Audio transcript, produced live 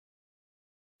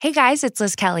Hey guys, it's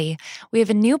Liz Kelly. We have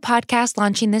a new podcast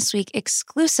launching this week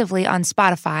exclusively on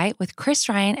Spotify with Chris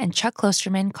Ryan and Chuck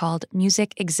Klosterman called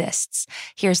Music Exists.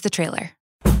 Here's the trailer.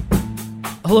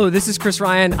 Hello, this is Chris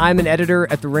Ryan. I'm an editor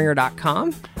at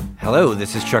TheRinger.com. Hello,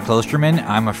 this is Chuck Klosterman.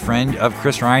 I'm a friend of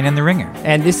Chris Ryan and The Ringer.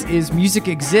 And this is Music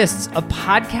Exists, a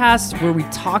podcast where we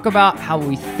talk about how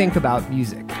we think about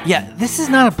music. Yeah, this is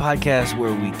not a podcast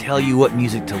where we tell you what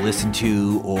music to listen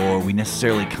to, or we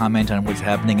necessarily comment on what's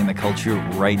happening in the culture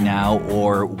right now,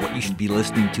 or what you should be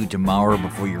listening to tomorrow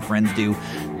before your friends do.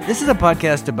 This is a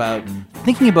podcast about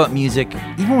thinking about music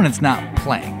even when it's not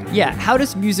playing. Yeah, how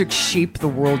does music shape the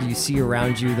world you see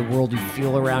around you, the world you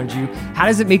feel around you? How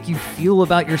does it make you feel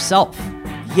about yourself?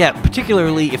 Yeah,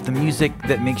 particularly if the music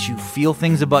that makes you feel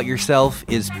things about yourself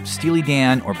is Steely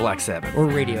Dan or Black Sabbath. Or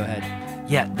Radiohead.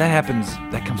 Yeah, that happens.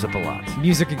 That comes up a lot.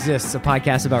 Music Exists, a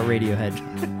podcast about Radiohead.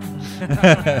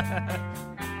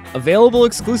 Available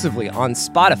exclusively on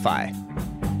Spotify.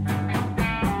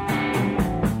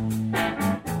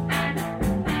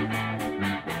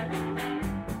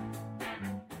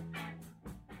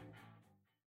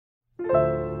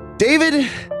 David,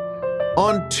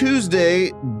 on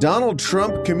Tuesday, Donald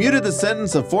Trump commuted the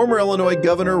sentence of former Illinois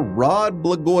Governor Rod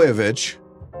Blagojevich,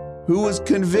 who was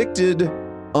convicted,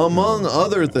 among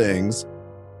other things,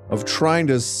 of trying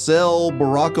to sell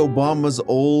Barack Obama's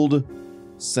old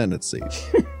Senate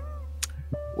seat.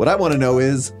 What I want to know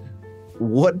is,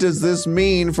 what does this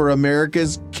mean for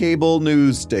America's cable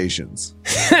news stations?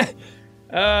 You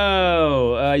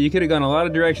could have gone a lot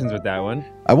of directions with that one.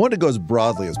 I want to go as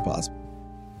broadly as possible.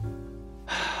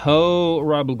 Oh,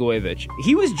 Rod Blagojevich.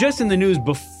 He was just in the news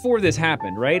before this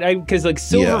happened, right? Because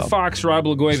Silver Fox Rod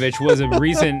Blagojevich was a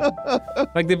recent...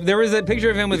 there was that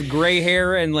picture of him with gray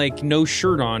hair and, no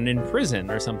shirt on in prison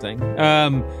or something.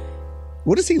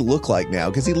 What does he look like now?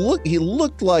 Because he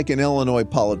looked like an Illinois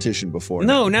politician before.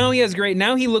 No, now he has great...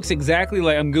 Now he looks exactly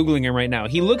like... I'm Googling him right now.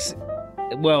 He looks...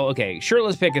 Well, okay,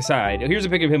 shirtless pick aside. Here's a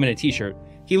picture of him in a T-shirt.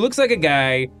 He looks like a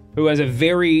guy who has a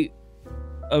very...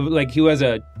 who has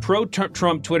a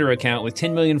pro-Trump Twitter account with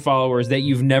 10 million followers that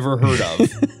you've never heard of.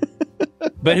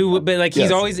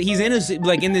 He's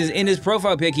in his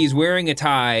profile pic, he's wearing a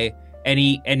tie,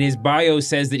 and his bio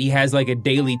says that he has a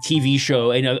daily TV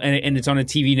show, and it's on a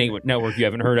TV network you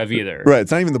haven't heard of either. Right,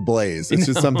 it's not even The Blaze. It's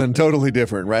just something totally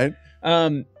different, right?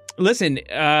 Listen,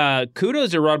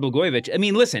 kudos to Rod Blagojevich. I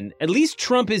mean, listen, at least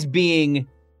Trump is being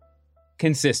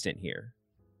consistent here.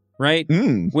 Right?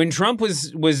 When Trump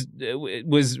was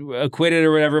acquitted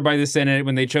or whatever by the Senate,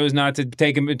 when they chose not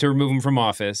to remove him from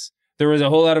office, there was a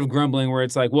whole lot of grumbling where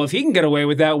it's like, well, if he can get away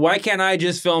with that, why can't I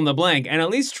just fill in the blank? And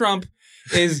at least Trump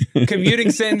is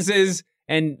commuting sentences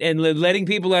and letting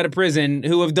people out of prison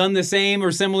who have done the same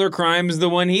or similar crimes the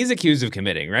one he's accused of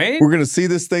committing, right? We're going to see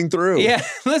this thing through. Yeah,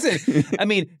 listen, I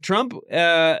mean, Trump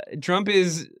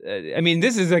is,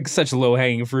 this is such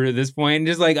low-hanging fruit at this point.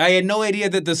 Just I had no idea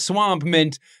that the swamp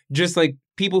meant just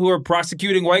people who are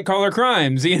prosecuting white-collar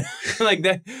crimes,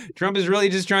 that Trump is really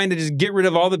just trying to just get rid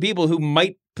of all the people who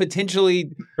might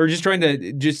potentially, or just trying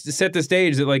to just set the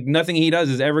stage that nothing he does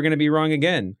is ever going to be wrong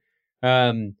again.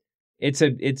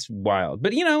 It's wild.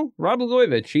 But, Rod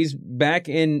Blagojevich, he's back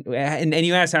in, and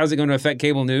you asked, how's it going to affect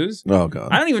cable news? Oh,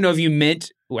 God. I don't even know if you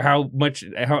meant how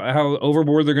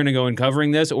overboard they're going to go in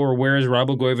covering this, or where is Rod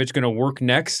Blagojevich going to work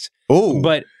next. Oh.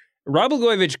 But Rod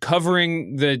Blagojevich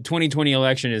covering the 2020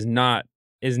 election is not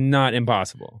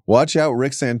impossible. Watch out,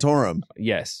 Rick Santorum.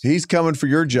 Yes. He's coming for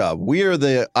your job. We are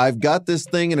the I've got this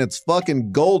thing and it's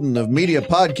fucking golden of media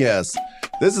podcasts.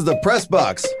 This is the Press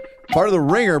Box, part of the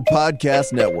Ringer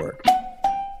Podcast Network.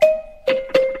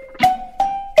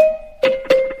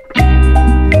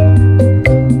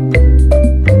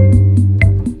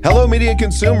 Hello, media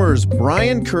consumers.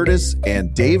 Brian Curtis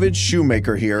and David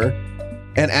Shoemaker here,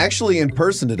 and actually in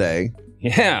person today.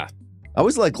 Yeah. I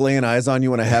always like laying eyes on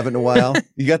you when I haven't in a while.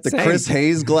 You got the Same. Chris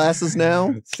Hayes glasses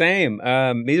now? Same.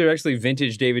 These are actually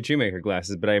vintage David Shoemaker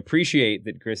glasses, but I appreciate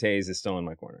that Chris Hayes is still in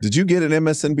my corner. Did you get an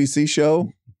MSNBC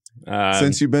show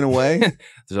since you've been away?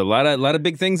 There's a lot of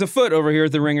big things afoot over here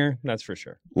at The Ringer, that's for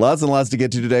sure. Lots and lots to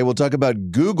get to today. We'll talk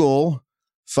about Google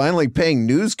finally paying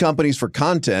news companies for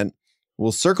content.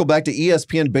 We'll circle back to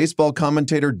ESPN baseball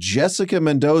commentator Jessica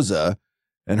Mendoza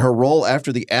and her role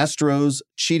after the Astros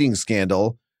cheating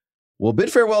scandal. We'll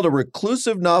bid farewell to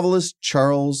reclusive novelist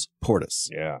Charles Portis.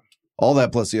 Yeah. All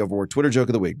that plus the Overworked Twitter joke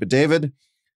of the week. But David,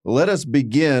 let us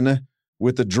begin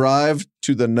with the drive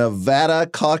to the Nevada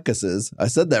caucuses. I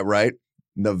said that right.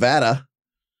 Nevada,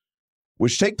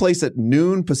 which take place at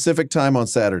noon Pacific time on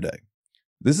Saturday.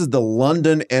 This is the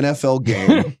London NFL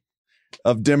game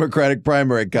of Democratic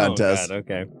primary contest. Oh,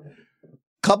 God, okay.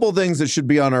 couple things that should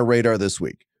be on our radar this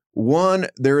week. One,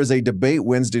 there is a debate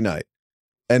Wednesday night.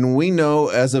 And we know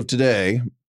as of today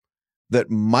that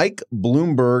Mike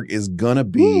Bloomberg is going to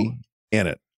be in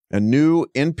it. A new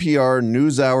NPR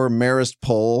NewsHour Marist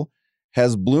poll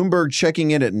has Bloomberg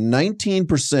checking in at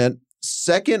 19%,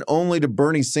 second only to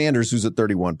Bernie Sanders, who's at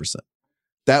 31%.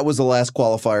 That was the last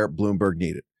qualifier Bloomberg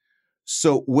needed.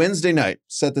 So Wednesday night,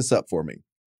 set this up for me.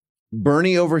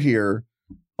 Bernie over here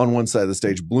on one side of the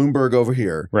stage, Bloomberg over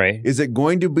here. Right. Is it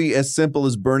going to be as simple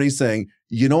as Bernie saying,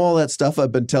 you know all that stuff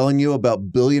I've been telling you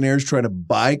about billionaires trying to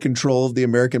buy control of the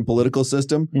American political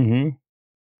system? Mm-hmm.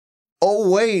 Oh,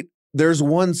 wait, there's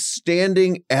one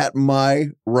standing at my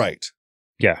right.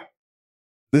 Yeah.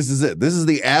 This is it. This is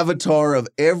the avatar of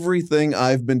everything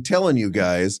I've been telling you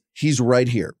guys. He's right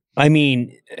here. I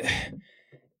mean,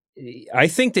 I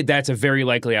think that that's a very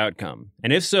likely outcome.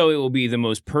 And if so, it will be the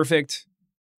most perfect,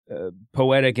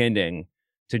 poetic ending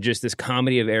to just this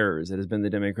comedy of errors that has been the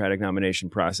Democratic nomination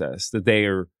process, that they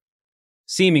are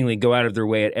seemingly go out of their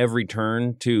way at every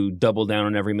turn to double down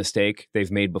on every mistake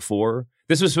they've made before.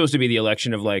 This was supposed to be the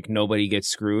election of like nobody gets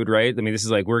screwed, right? I mean, this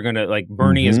is like we're going to like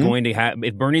Bernie is going to have,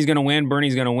 if Bernie's going to win,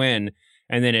 Bernie's going to win.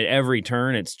 And then at every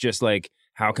turn, it's just like,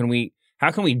 how can we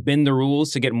bend the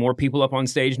rules to get more people up on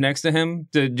stage next to him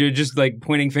to just like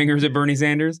pointing fingers at Bernie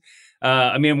Sanders?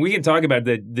 I mean, we can talk about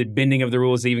the bending of the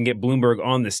rules to even get Bloomberg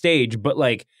on the stage, but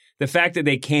like the fact that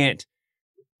they can't,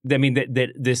 I mean,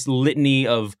 that this litany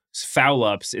of foul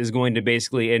ups is going to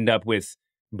basically end up with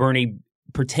Bernie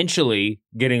potentially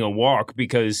getting a walk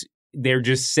because they're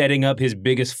just setting up his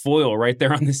biggest foil right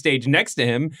there on the stage next to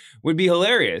him would be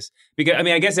hilarious. Because, I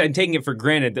mean, I guess I'm taking it for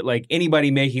granted that like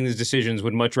anybody making these decisions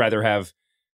would much rather have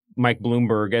Mike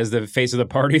Bloomberg as the face of the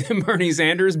party than Bernie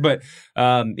Sanders, but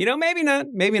maybe not.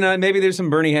 Maybe there's some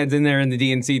Bernie heads in there in the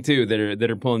DNC too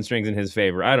that are pulling strings in his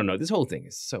favor. I don't know. This whole thing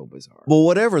is so bizarre. Well,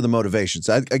 whatever the motivations,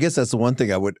 I guess that's the one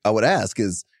thing I would ask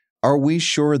is, are we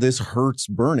sure this hurts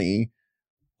Bernie,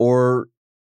 or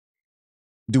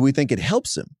do we think it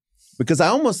helps him? Because I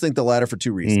almost think the latter for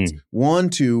two reasons. One,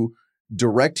 to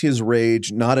direct his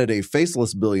rage not at a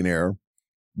faceless billionaire,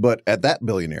 but at that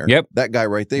billionaire, that guy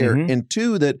right there. And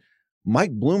two, that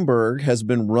Mike Bloomberg has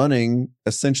been running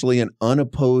essentially an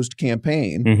unopposed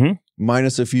campaign,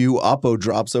 minus a few oppo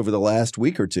drops over the last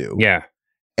week or two. Yeah.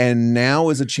 And now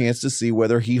is a chance to see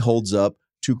whether he holds up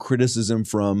to criticism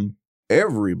from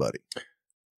everybody.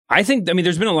 I think, I mean,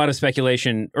 there's been a lot of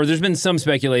speculation, or there's been some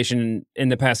speculation in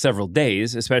the past several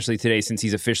days, especially today since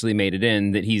he's officially made it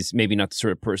in, that he's maybe not the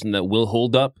sort of person that will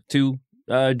hold up to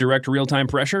direct real-time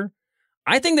pressure.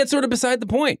 I think that's sort of beside the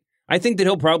point. I think that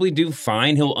he'll probably do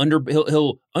fine. He'll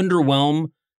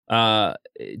underwhelm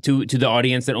to the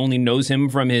audience that only knows him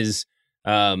from his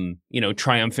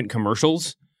triumphant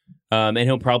commercials. And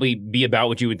he'll probably be about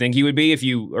what you would think he would be if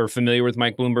you are familiar with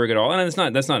Mike Bloomberg at all. And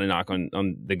that's not a knock on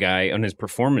the guy, on his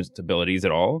performance abilities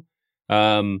at all.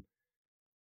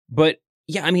 But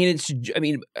yeah, I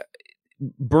mean,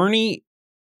 Bernie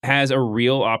has a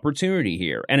real opportunity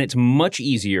here, and it's much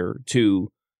easier to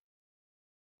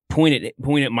point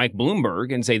at Mike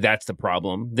Bloomberg and say that's the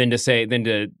problem than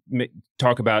to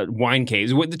talk about wine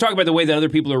caves, to talk about the way that other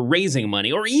people are raising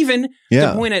money, or even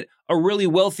to point at a really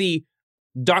wealthy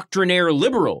doctrinaire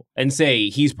liberal and say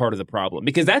he's part of the problem,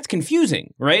 because that's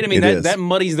confusing, right? I mean, that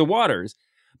muddies the waters.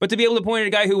 But to be able to point at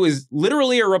a guy who was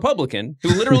literally a Republican, who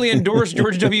literally endorsed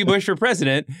George W. Bush for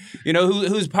president,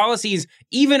 whose policies,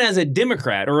 even as a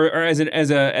Democrat or as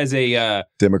a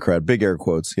Democrat, big air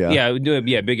quotes,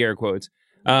 big air quotes,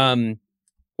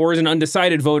 or as an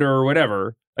undecided voter or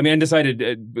whatever. I mean, undecided.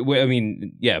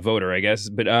 Voter, I guess.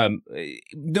 But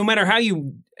no matter how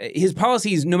his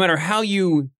policies, no matter how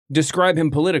you describe him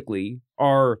politically,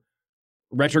 are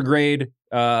retrograde,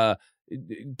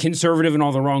 conservative in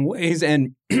all the wrong ways,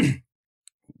 and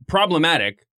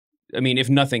problematic. I mean, if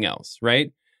nothing else,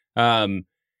 right? And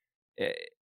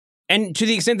to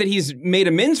the extent that he's made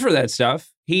amends for that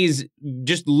stuff, he's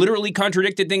just literally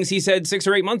contradicted things he said 6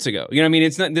 or 8 months ago. You know what I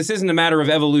mean? This isn't a matter of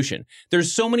evolution.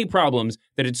 There's so many problems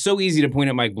that it's so easy to point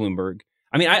at Mike Bloomberg.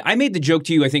 I mean, I made the joke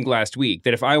to you, I think, last week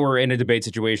that if I were in a debate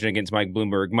situation against Mike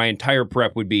Bloomberg, my entire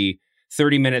prep would be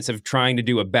 30 minutes of trying to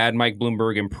do a bad Mike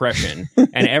Bloomberg impression.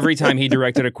 And every time he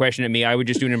directed a question at me, I would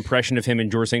just do an impression of him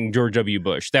endorsing George W.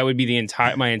 Bush. That would be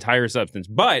my entire substance.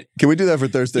 But can we do that for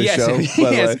Thursday's show?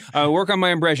 Yes, work on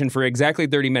my impression for exactly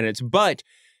 30 minutes. But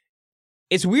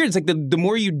it's weird. It's like the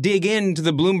more you dig into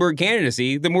the Bloomberg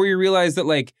candidacy, the more you realize that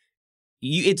like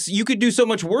you could do so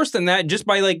much worse than that just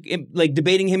by like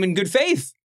debating him in good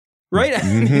faith. Right?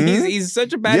 He's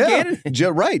such a bad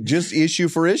candidate. Right. Just issue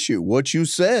for issue. What you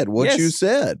said. You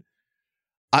said.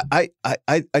 I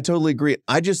totally agree.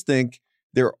 I just think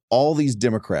there are all these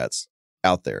Democrats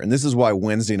out there, and this is why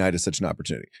Wednesday night is such an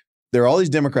opportunity. There are all these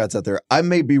Democrats out there. I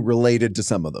may be related to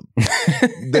some of them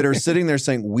that are sitting there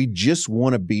saying, we just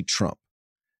want to beat Trump.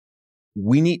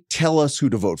 Tell us who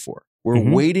to vote for.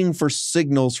 We're waiting for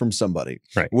signals from somebody,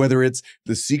 right? Whether it's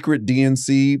the secret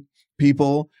DNC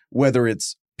people, whether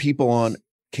it's people on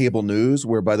cable news,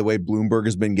 where, by the way, Bloomberg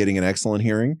has been getting an excellent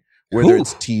hearing, whether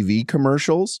it's TV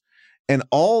commercials, and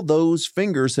all those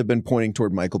fingers have been pointing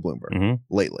toward Michael Bloomberg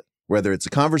lately, whether it's a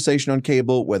conversation on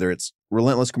cable, whether it's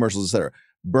relentless commercials, et cetera.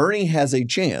 Bernie has a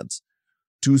chance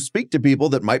to speak to people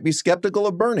that might be skeptical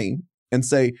of Bernie and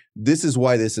say, this is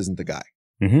why this isn't the guy.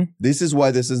 This is why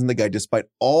this isn't the guy, despite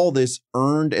all this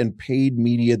earned and paid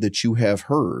media that you have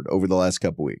heard over the last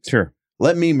couple of weeks. Sure.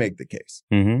 Let me make the case.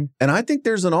 And I think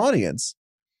there's an audience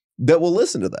that will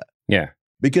listen to that. Yeah.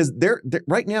 Because they're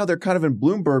right now, they're kind of in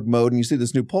Bloomberg mode. And you see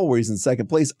this new poll where he's in second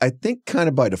place, I think kind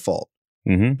of by default,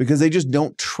 because they just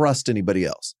don't trust anybody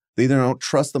else. They either don't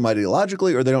trust them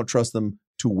ideologically or they don't trust them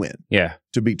to win,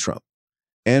 to beat Trump.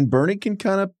 And Bernie can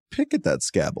kind of pick at that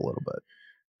scab a little bit.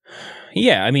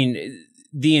 Yeah. I mean,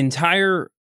 the entire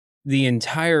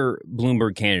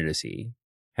Bloomberg candidacy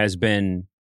has been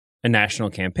a national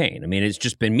campaign. I mean, it's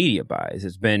just been media buys.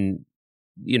 It's been,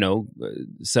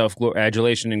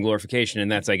 self-adulation and glorification.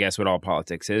 And that's, I guess, what all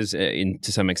politics is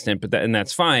to some extent. But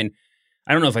that's fine.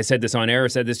 I don't know if I said this on air or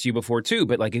said this to you before, too.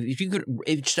 But like, if you could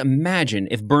just imagine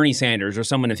if Bernie Sanders or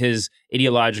someone of his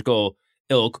ideological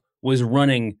ilk was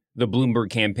running the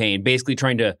Bloomberg campaign, basically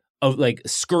trying to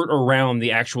skirt around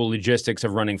the actual logistics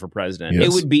of running for president.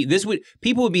 Yes.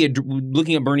 People would be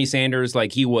looking at Bernie Sanders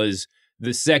like he was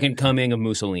the second coming of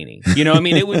Mussolini. I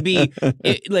mean, it would be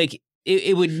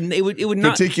it would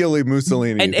not, particularly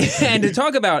Mussolini. And to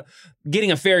talk about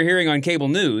getting a fair hearing on cable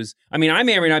news, I mean, I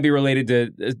may or may not be related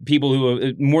to people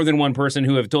who more than one person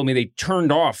who have told me they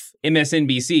turned off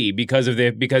MSNBC because of the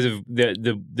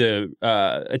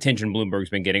attention Bloomberg's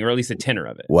been getting, or at least the tenor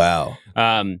of it. Wow.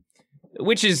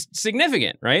 Which is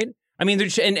significant, right? I mean, and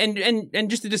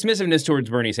just the dismissiveness towards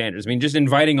Bernie Sanders. I mean, just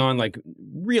inviting on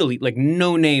really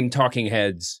no-name talking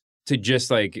heads to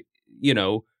just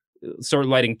start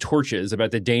lighting torches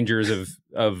about the dangers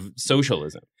of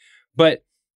socialism. But,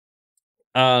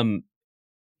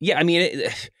 yeah, I mean,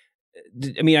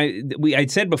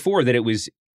 I'd said before that it was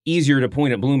easier to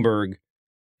point at Bloomberg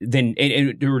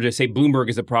or to say Bloomberg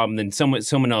is the problem than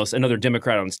someone else, another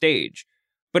Democrat on stage.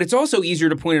 But it's also easier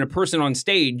to point at a person on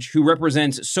stage who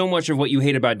represents so much of what you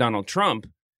hate about Donald Trump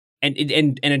and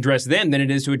address them than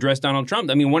it is to address Donald Trump.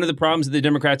 I mean, one of the problems that the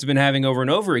Democrats have been having over and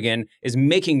over again is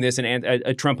making this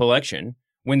a Trump election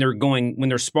when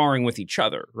they're sparring with each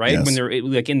other, right? Yes. When they're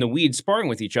in the weeds sparring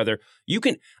with each other.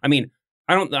 I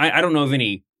don't know of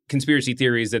any conspiracy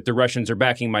theories that the Russians are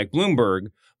backing Mike Bloomberg,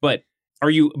 but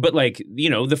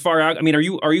the far out. I mean, are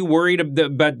you worried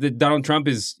about that Donald Trump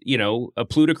is, a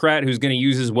plutocrat who's going to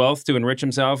use his wealth to enrich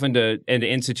himself and to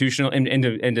institutional and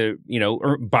to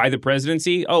buy the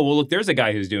presidency? Oh, well, look, there's a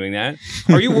guy who's doing that.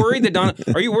 Are you worried that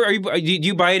do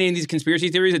you buy any of these conspiracy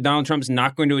theories that Donald Trump's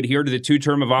not going to adhere to the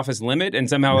 2-term of office limit and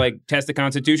somehow test the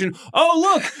Constitution? Oh,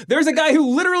 look, there's a guy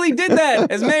who literally did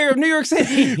that as mayor of New York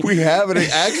City. We have an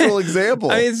actual example.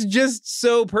 I mean, it's just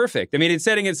so perfect. I mean, it's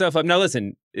setting itself up. Now,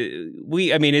 listen.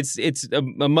 It's a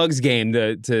mug's game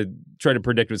to try to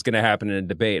predict what's going to happen in a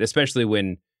debate, especially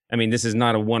when, this is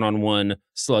not a one-on-one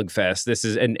slugfest. This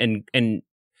is, and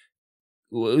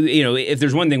if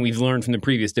there's one thing we've learned from the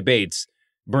previous debates,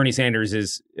 Bernie Sanders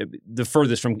is the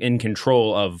furthest from in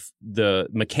control of the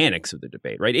mechanics of the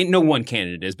debate, right? No one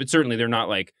candidate is, but certainly they're not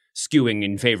skewing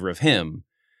in favor of him.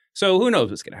 So who knows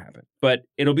what's going to happen, but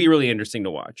it'll be really interesting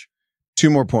to watch. 2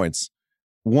 more points.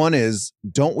 One is,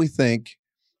 don't we think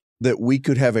that we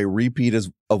could have a repeat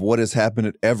of what has happened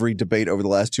at every debate over the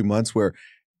last 2 months, where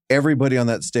everybody on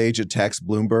that stage attacks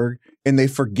Bloomberg and they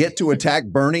forget to attack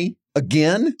Bernie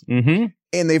again? And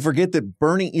they forget that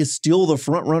Bernie is still the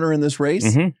front runner in this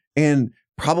race and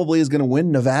probably is going to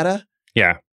win Nevada.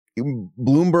 Yeah.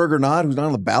 Bloomberg or not, who's not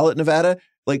on the ballot in Nevada.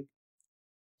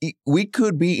 We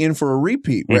could be in for a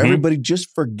repeat where everybody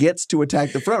just forgets to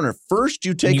attack the front runner. First,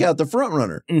 you take out the front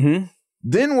runner.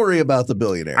 Then worry about the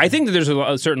billionaire. I think that there's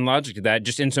a certain logic to that,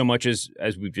 just in so much as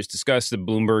we've just discussed, that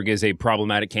Bloomberg is a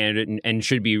problematic candidate and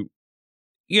should be,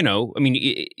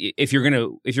 if you're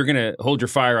gonna hold your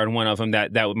fire on one of them,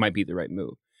 that might be the right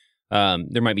move.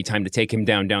 There might be time to take him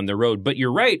down the road. But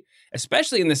you're right,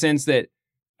 especially in the sense that,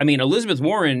 Elizabeth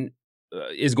Warren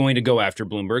is going to go after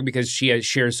Bloomberg because she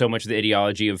shares so much of the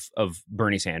ideology of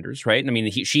Bernie Sanders, right?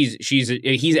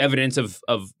 He's evidence of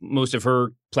most of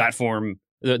her platform.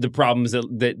 The problems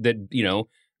that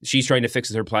she's trying to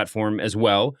fix her platform as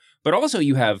well. But also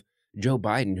you have Joe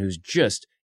Biden, who's just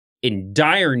in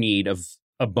dire need of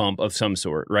a bump of some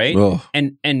sort, right? Ugh.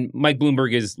 And Mike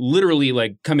Bloomberg is literally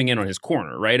like coming in on his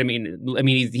corner, right? I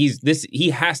mean, he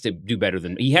has to do better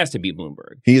he has to beat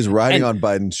Bloomberg. He is riding on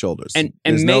Biden's shoulders. And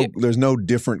there's no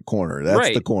different corner. That's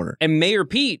right. the corner. And Mayor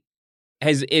Pete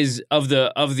is of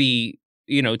the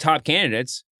top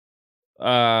candidates,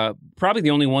 probably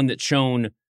the only one that's shown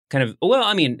kind of, well,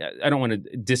 I mean, I don't want to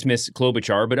dismiss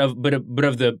Klobuchar, but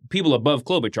of the people above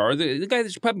Klobuchar, the guy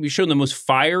that's probably shown the most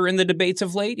fire in the debates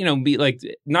of late, be like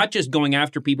not just going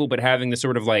after people, but having the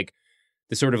sort of like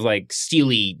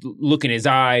steely look in his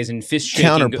eyes and fist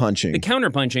shaking,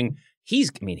 counterpunching.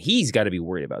 He's got to be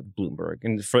worried about Bloomberg,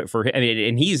 and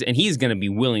he's going to be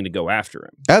willing to go after him.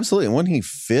 Absolutely. And wasn't he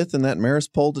 5th in that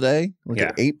Marist poll today?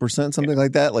 At 8%, something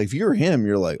like that. Like if you're him,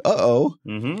 you're like, because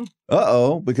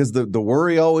the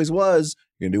worry always was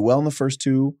you're going to do well in the first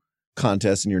 2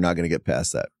 contests and you're not going to get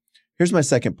past that. Here's my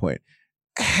second point.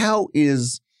 How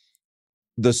is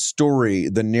the story,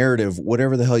 the narrative,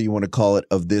 whatever the hell you want to call it,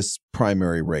 of this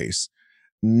primary race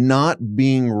not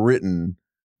being written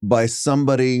by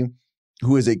somebody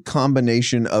who is a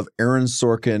combination of Aaron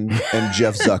Sorkin and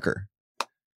Jeff Zucker?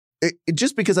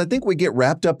 Just because I think we get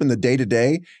wrapped up in the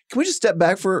day-to-day, can we just step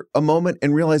back for a moment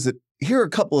and realize that here are a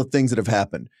couple of things that have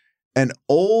happened. An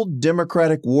old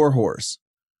Democratic warhorse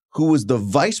who was the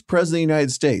vice president of the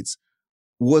United States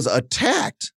was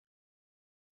attacked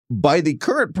by the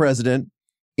current president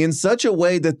in such a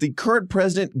way that the current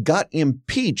president got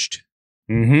impeached.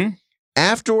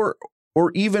 After,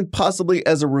 or even possibly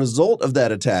as a result of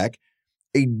that attack,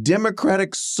 a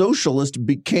Democratic socialist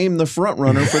became the front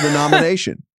runner for the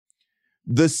nomination.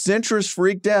 The centrists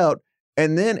freaked out,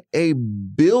 and then a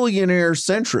billionaire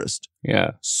centrist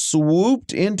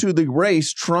swooped into the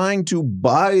race trying to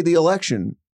buy the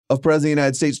election of President of the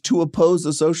United States to oppose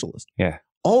the socialist. Yeah.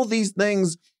 All these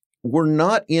things were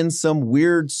not in some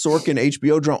weird Sorkin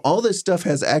HBO drama. All this stuff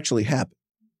has actually happened.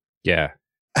 Yeah.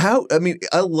 I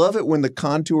love it when the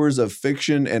contours of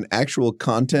fiction and actual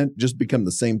content just become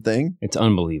the same thing. It's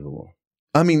unbelievable.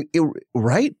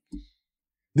 Right?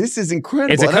 This is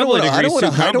incredible. It's a couple of degrees too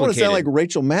complicated. I don't want to sound like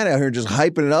Rachel Maddow out here just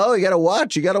hyping it. Oh, you got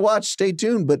to watch, stay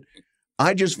tuned. But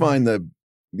I just find the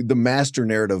master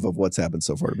narrative of what's happened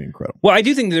so far to be incredible. Well, I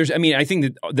do think I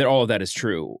think that all of that is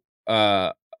true.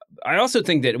 I also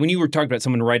think that when you were talking about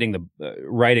someone writing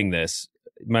this,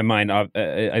 my mind,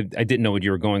 I didn't know what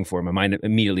you were going for. My mind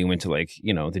immediately went to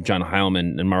the John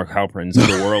Heilman and Mark Halperins of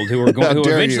the world who are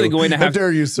eventually going to have. How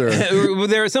dare you, sir?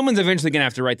 Someone's eventually going to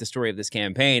have to write the story of this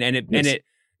campaign, and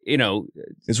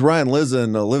it's Ryan Liza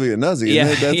and Olivia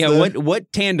Nuzzi.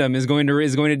 What tandem is going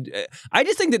to? I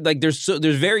just think that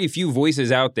there's very few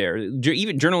voices out there,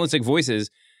 even journalistic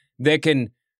voices, that can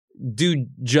do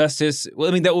justice.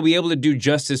 Well, that will be able to do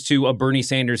justice to a Bernie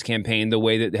Sanders campaign the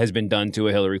way that has been done to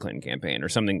a Hillary Clinton campaign or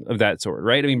something of that sort,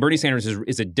 right? Bernie Sanders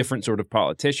is a different sort of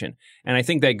politician, and I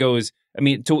think that goes.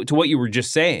 To what you were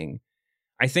just saying.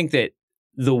 I think that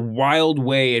the wild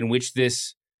way in which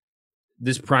this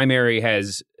primary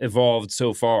has evolved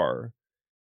so far,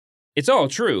 it's all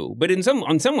true, but in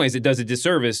some ways it does a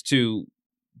disservice to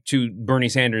Bernie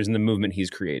Sanders and the movement he's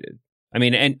created.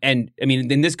 And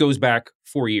this goes back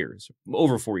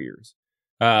over 4 years.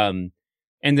 And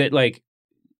that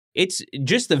it's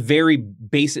just the very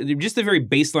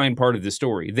baseline part of the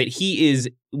story that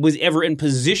he was ever in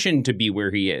position to be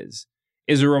where he is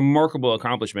a remarkable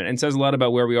accomplishment and says a lot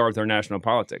about where we are with our national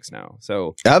politics now.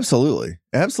 So absolutely.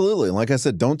 And like I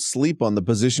said, don't sleep on the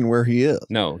position where he is.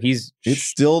 No, it's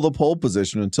still the pole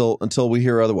position until we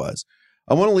hear otherwise.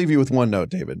 I want to leave you with one note,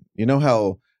 David. You know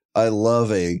how I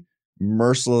love a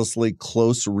mercilessly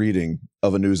close reading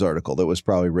of a news article that was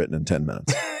probably written in 10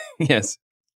 minutes. Yes.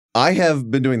 I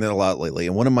have been doing that a lot lately.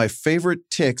 And one of my favorite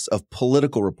tics of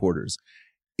political reporters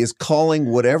is calling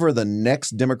whatever the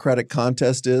next Democratic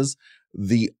contest is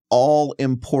the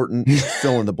all-important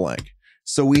fill in the blank.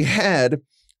 So we had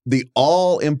the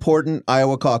all-important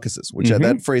Iowa caucuses, which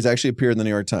that phrase actually appeared in the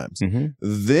New York Times.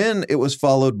 Then it was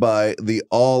followed by the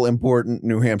all-important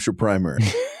New Hampshire primary.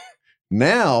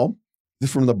 Now,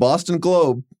 from the Boston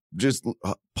Globe, just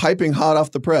piping hot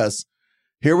off the press,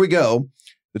 here we go.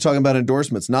 They're talking about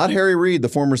endorsements. Not Harry Reid, the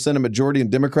former Senate Majority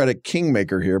and Democratic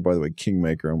kingmaker here, by the way,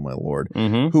 kingmaker, oh my Lord,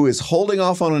 who is holding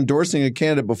off on endorsing a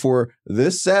candidate before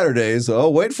this Saturday's,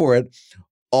 wait for it,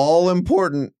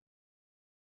 all-important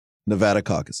Nevada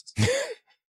caucuses.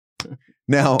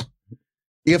 Now,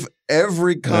 if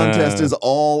every contest is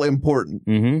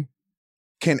all-important,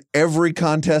 can every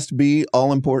contest be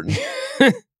all-important?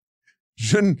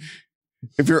 Shouldn't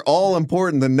If you're all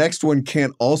important, the next one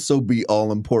can't also be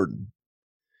all important.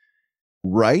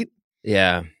 Right?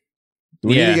 Yeah. Do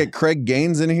we need to get Craig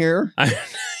Gaines in here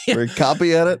for a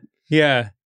copy at it? Yeah.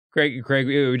 Craig,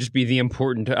 it would just be the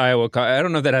important Iowa. I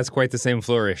don't know if that has quite the same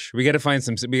flourish. We got to find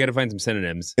some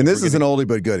synonyms. And this is an oldie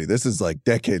but goodie. This is like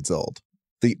decades old.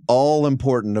 The all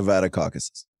important Nevada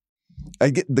caucuses. I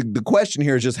get the question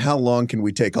here is just how long can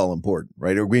we take all important,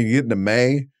 right? Are we going to get into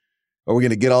May? Are we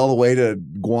going to get all the way to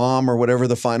Guam or whatever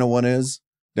the final one is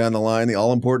down the line? The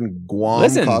all important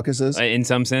Guam caucuses. In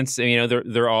some sense,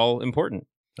 they're all important.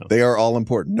 So. They are all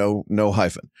important. No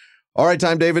hyphen. All right,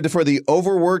 time, David, for the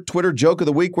overworked Twitter joke of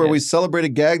the week, where we celebrate a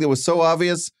gag that was so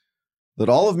obvious that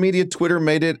all of media Twitter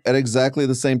made it at exactly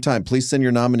the same time. Please send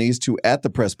your nominees to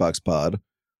 @thepressboxpod,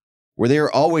 where they are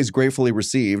always gratefully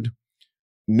received.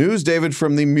 News, David,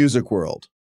 from the music world,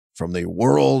 from the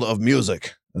world of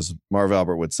music, as Marv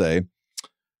Albert would say.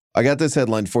 I got this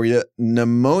headline for you.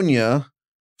 Pneumonia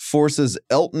forces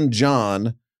Elton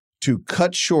John to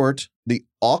cut short the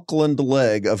Auckland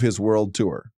leg of his world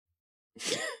tour.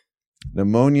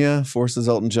 Pneumonia forces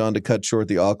Elton John to cut short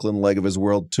the Auckland leg of his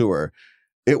world tour.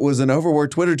 It was an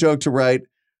overworked Twitter joke to write,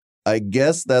 I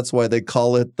guess that's why they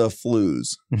call it the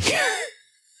flus.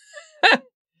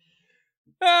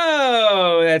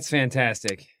 Oh, that's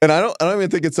fantastic. And I don't even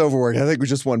think it's overworked. I think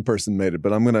just one person made it,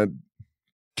 but I'm going to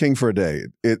king for a day.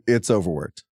 It's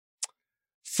overworked.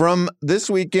 From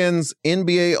this weekend's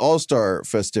NBA All-Star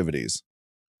festivities,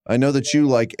 I know that you,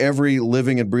 like every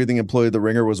living and breathing employee of The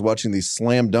Ringer, was watching the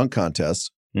slam dunk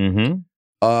contest. Mm-hmm.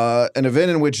 An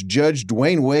event in which Judge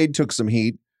Dwayne Wade took some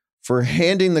heat for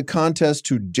handing the contest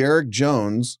to Derek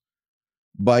Jones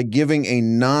by giving a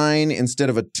 9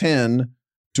 instead of a 10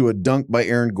 to a dunk by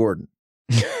Aaron Gordon.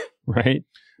 Right.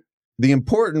 The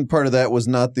important part of that was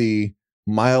not the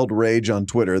mild rage on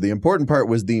Twitter. The important part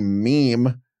was the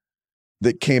meme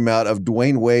that came out of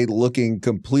Dwayne Wade looking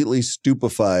completely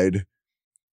stupefied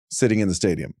sitting in the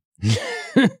stadium.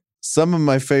 Some of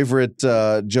my favorite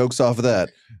jokes off of that.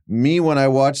 Me when I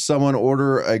watch someone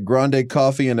order a grande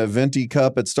coffee in a venti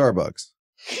cup at Starbucks.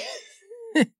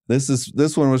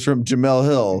 This one was from Jamel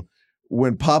Hill.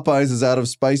 When Popeyes is out of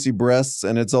spicy breasts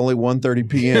and it's only 1:30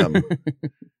 p.m.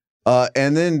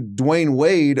 And then Dwayne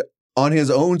Wade on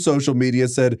his own social media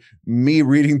said, me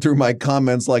reading through my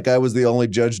comments like I was the only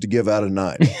judge to give out a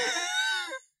 9.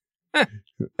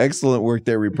 Excellent work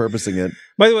there, repurposing it.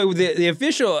 By the way, the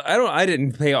official, I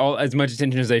didn't pay as much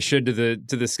attention as I should to the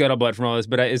scuttlebutt from all this,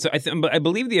 but I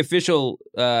believe the official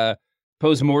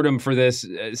post-mortem for this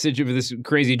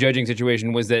crazy judging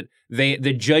situation was that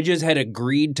the judges had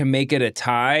agreed to make it a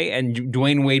tie, and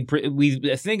Dwayne Wade,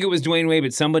 I think it was Dwayne Wade,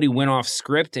 but somebody went off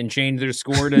script and changed their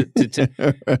score to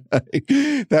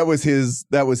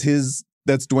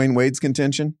That's Dwayne Wade's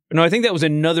contention? No, I think that was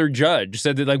another judge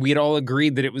said that we had all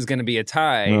agreed that it was going to be a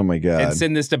tie. Oh my God. And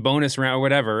send this to bonus round or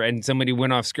whatever, and somebody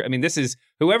went off script. I mean, this is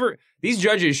these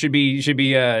judges should be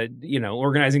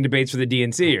organizing debates for the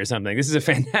DNC or something. This is a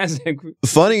fantastic.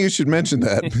 Funny you should mention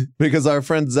that, because our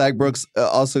friend Zach Brooks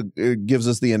also gives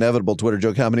us the inevitable Twitter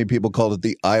joke. How many people called it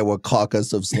the Iowa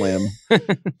caucus of slam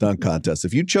dunk contest?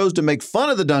 If you chose to make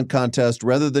fun of the dunk contest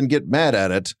rather than get mad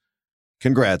at it,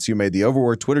 congrats, you made the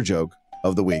overworked Twitter joke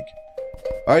of the week.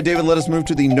 All right, David, let us move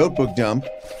to the notebook dump.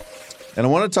 And I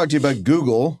want to talk to you about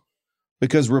Google,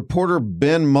 because reporter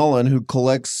Ben Mullen, who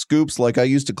collects scoops like I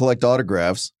used to collect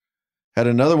autographs, had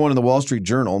another one in the Wall Street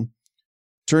Journal.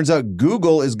 Turns out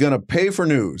Google is going to pay for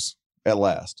news at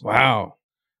last. Wow.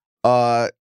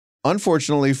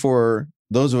 Unfortunately for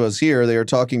those of us here, they are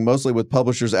talking mostly with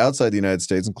publishers outside the United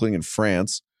States, including in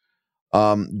France.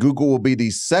 Google will be the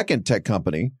second tech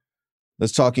company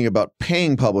that's talking about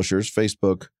paying publishers.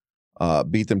 Facebook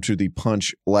beat them to the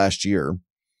punch last year.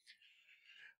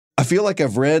 I feel like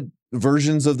I've read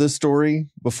versions of this story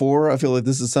before. I feel like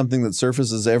this is something that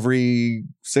surfaces every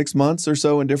 6 months or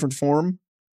so in different form.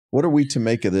 What are we to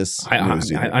make of this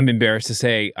news? I'm embarrassed to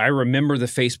say I remember the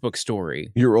Facebook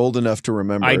story. You're old enough to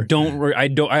remember. I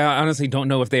honestly don't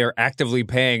know if they are actively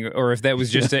paying, or if that was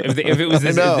just if it was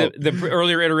the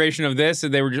earlier iteration of this,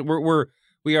 and they were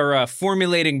we are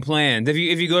formulating plans. If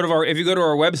you go to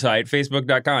our website,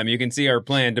 facebook.com, you can see our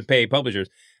plan to pay publishers.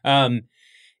 We've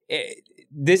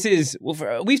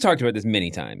talked about this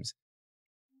many times.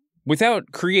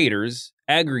 Without creators,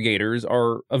 aggregators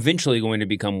are eventually going to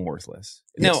become worthless.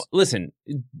 Yes. Now, listen,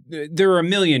 there are a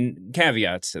million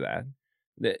caveats to that.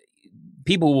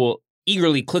 People will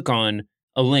eagerly click on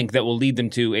a link that will lead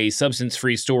them to a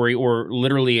substance-free story, or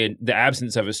literally the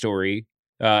absence of a story,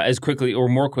 as quickly or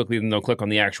more quickly than they'll click on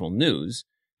the actual news.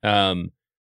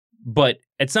 But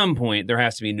at some point, there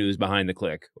has to be news behind the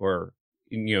click, or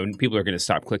people are going to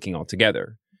stop clicking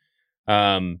altogether.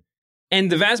 And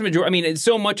the vast majority, I mean,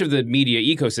 so much of the media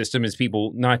ecosystem is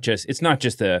people, it's not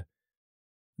just that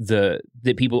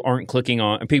people aren't clicking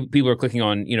on, people are clicking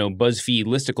on, BuzzFeed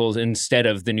listicles instead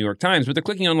of the New York Times, but they're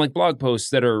clicking on like blog posts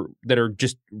that are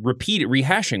just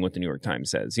rehashing what the New York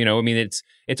Times says. I mean,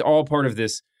 it's all part of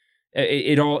this.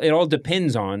 It all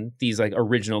depends on these like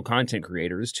original content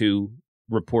creators to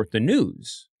report the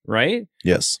news, right?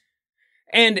 Yes.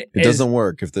 And it doesn't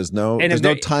work if there's no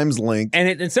Times link.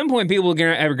 And at some point, people are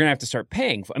going to have to start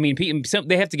paying.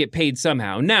 They have to get paid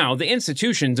somehow. Now, the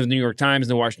institutions of the New York Times,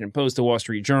 the Washington Post, the Wall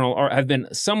Street Journal have been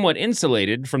somewhat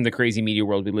insulated from the crazy media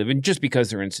world we live in just because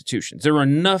they're institutions. There are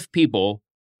enough people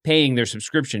paying their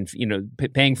subscription,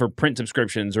 paying for print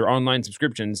subscriptions or online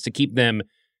subscriptions to keep them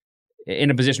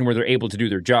in a position where they're able to do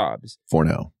their jobs. For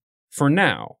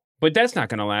now. But that's not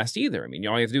going to last either. I mean,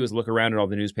 all you have to do is look around at all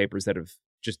the newspapers that have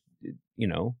just,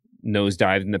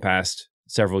 nosedived in the past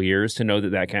several years to know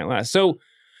that can't last. So,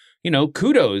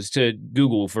 kudos to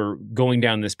Google for going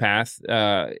down this path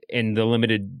to the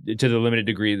limited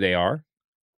degree they are.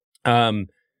 One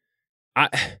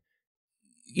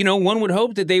would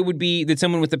hope that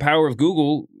someone with the power of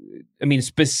Google, I mean,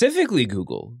 specifically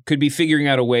Google, could be figuring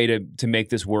out a way to make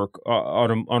this work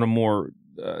on a more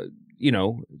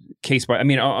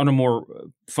on a more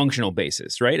functional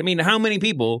basis, right? I mean, how many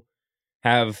people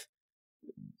have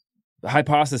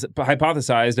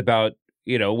hypothesized about,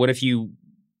 what if you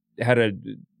had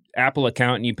an Apple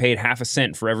account and you paid half a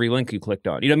cent for every link you clicked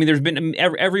on? There's been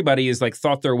everybody has like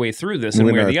thought their way through this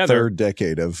one way or the other. Third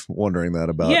decade of wondering that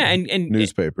about and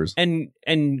newspapers and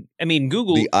I mean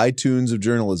Google, the iTunes of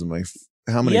journalism. Like,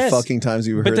 how many fucking times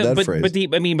have you heard that phrase? But the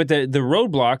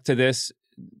roadblock to this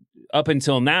up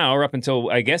until now, or up until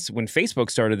I guess when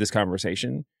Facebook started this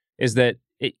conversation, is that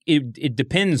it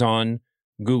depends on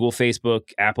Google,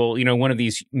 Facebook, Apple, one of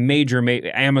these major,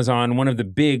 Amazon, one of the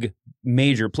big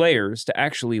major players to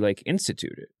actually like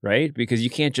institute it, right? Because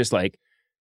you can't just like,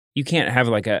 you can't have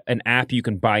like an app you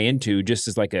can buy into just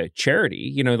as like a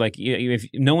charity, if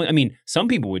no one, I mean, some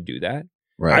people would do that.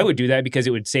 Right. I would do that because it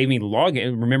would save me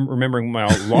remembering my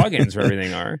logins for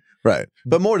everything are. Right.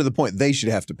 But more to the point, they should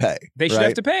have to pay. They should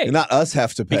have to pay. And not us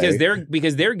have to pay.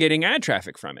 Because they're getting ad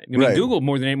traffic from it. I mean, Google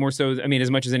more so,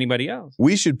 as much as anybody else.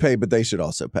 We should pay, but they should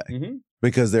also pay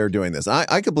because they're doing this.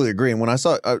 I completely agree. And when I was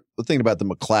thinking about the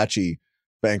McClatchy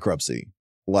bankruptcy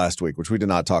last week, which we did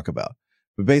not talk about,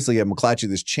 but basically at McClatchy,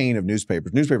 this chain of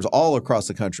newspapers all across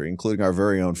the country, including our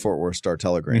very own Fort Worth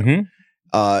Star-Telegram,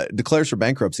 declares for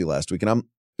bankruptcy last week. And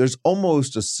there's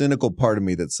almost a cynical part of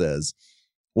me that says,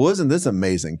 well, isn't this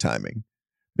amazing timing?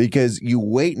 Because you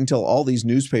wait until all these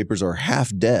newspapers are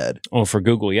half dead. Oh, for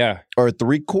Google, yeah. Or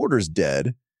 3/4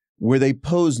 dead, where they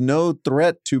pose no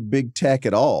threat to big tech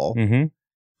at all. Mm-hmm.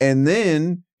 And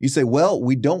then you say, well,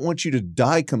 we don't want you to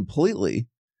die completely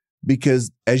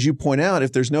because, as you point out,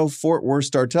 if there's no Fort Worth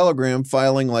Star-Telegram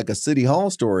filing like a City Hall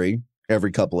story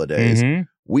every couple of days,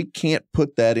 we can't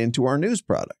put that into our news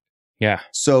product. Yeah.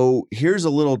 So here's a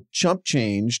little chump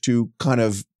change to kind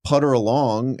of putter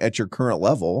along at your current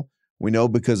level. We know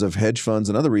because of hedge funds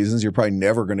and other reasons, you're probably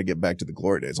never going to get back to the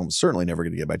glory days. Almost certainly never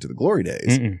going to get back to the glory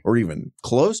days or even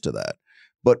close to that.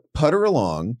 But putter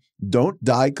along, don't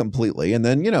die completely. And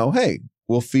then, hey,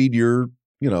 we'll feed your,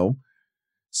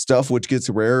 stuff, which gets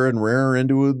rarer and rarer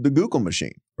into the Google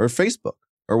machine or Facebook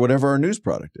or whatever our news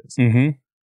product is. Mm-hmm.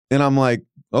 And I'm like,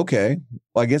 okay,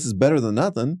 well, I guess it's better than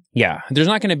nothing. Yeah. There's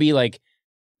not going to be like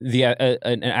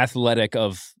an athletic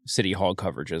of City Hall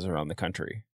coverages around the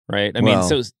country, right? I mean,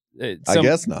 I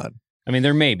guess not. I mean,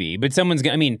 there may be, but someone's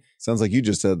going to, sounds like you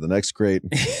just said the next great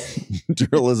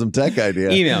journalism tech idea.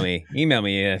 Email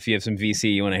me if you have some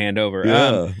VC you want to hand over.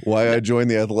 Yeah. Why I joined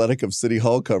the athletic of City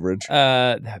Hall coverage.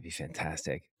 That'd be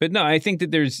fantastic. But no, I think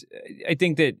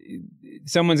that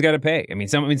someone's got to pay.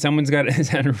 Someone's got to,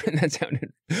 that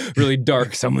sounded really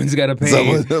dark. Someone's got to pay.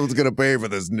 Someone's going to pay for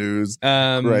this news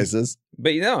crisis.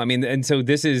 But and so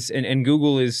this is, and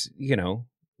Google is,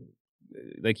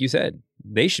 like you said,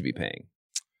 they should be paying.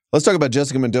 Let's talk about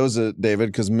Jessica Mendoza, David,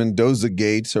 because Mendoza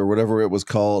Gate, or whatever it was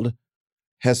called,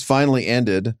 has finally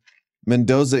ended.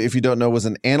 Mendoza, if you don't know, was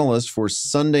an analyst for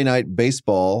Sunday Night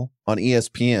Baseball on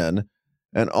ESPN.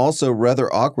 And also, rather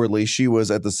awkwardly, she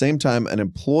was at the same time an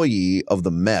employee of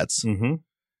the Mets.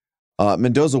 Mm-hmm.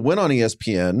 Mendoza went on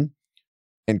ESPN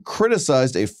and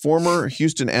criticized a former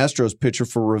Houston Astros pitcher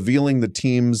for revealing the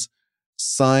team's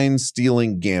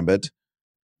sign-stealing gambit,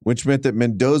 which meant that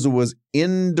Mendoza was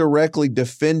indirectly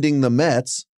defending the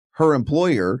Mets, her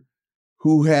employer,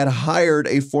 who had hired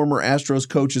a former Astros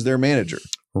coach as their manager.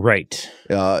 Right.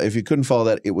 If you couldn't follow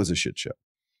that, it was a shit show.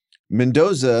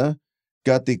 Mendoza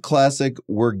got the classic,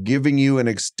 we're giving you an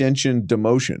extension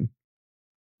demotion,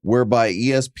 whereby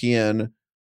ESPN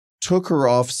took her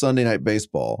off Sunday Night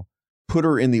Baseball, put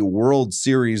her in the World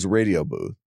Series radio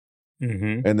booth,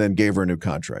 and then gave her a new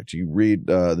contract. You read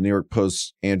the New York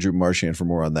Post's Andrew Marchand for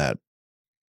more on that.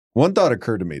 One thought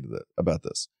occurred to me about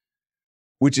this,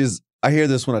 which is, I hear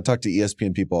this when I talk to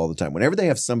ESPN people all the time. Whenever they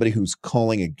have somebody who's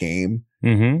calling a game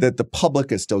that the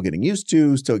public is still getting used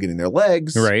to, still getting their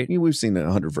legs. Right. We've seen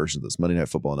 100 versions of this, Monday Night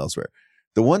Football and elsewhere.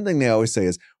 The one thing they always say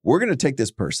is, we're going to take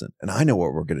this person, and I know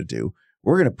what we're going to do.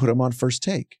 We're going to put them on First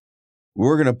Take.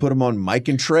 We're going to put them on Mike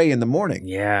and Trey in the morning.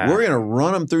 Yeah. We're going to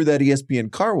run them through that ESPN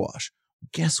car wash.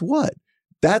 Guess what?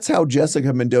 That's how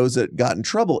Jessica Mendoza got in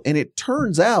trouble. And it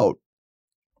turns out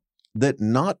that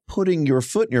not putting your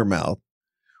foot in your mouth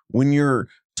when you're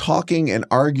talking and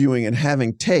arguing and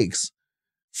having takes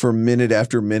for minute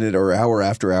after minute or hour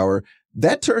after hour,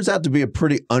 that turns out to be a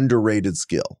pretty underrated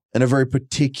skill and a very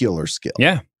particular skill.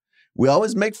 Yeah. We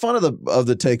always make fun of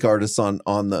the take artists on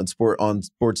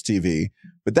sports TV,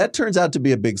 but that turns out to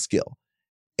be a big skill.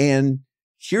 And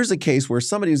here's a case where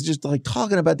somebody is just like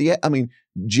talking about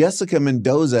Jessica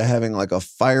Mendoza having like a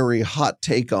fiery hot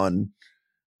take on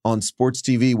sports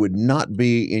TV would not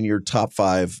be in your top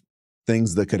 5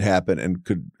 things that could happen and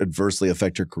could adversely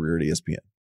affect your career at ESPN.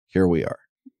 Here we are.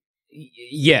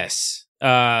 Yes.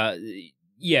 Yeah.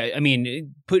 I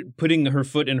mean, putting her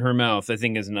foot in her mouth, I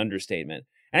think, is an understatement.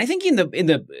 And I think in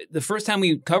the first time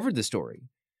we covered the story,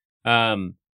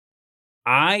 I'll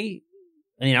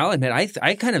admit,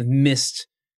 I kind of missed.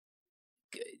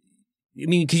 I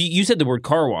mean, because you said the word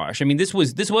car wash. I mean, this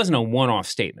wasn't a one-off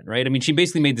statement, right? I mean, she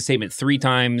basically made the statement 3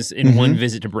 times in one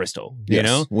visit to Bristol. You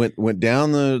know, went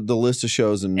down the list of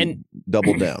shows and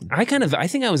doubled down. I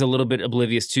think I was a little bit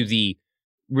oblivious to the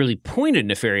really pointed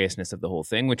nefariousness of the whole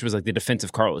thing, which was like the defense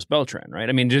of Carlos Beltran, right?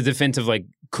 I mean, the defense of like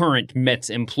current Mets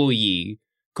employee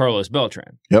Carlos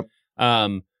Beltran. Yep.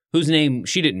 Whose name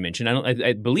she didn't mention.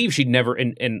 I believe she'd never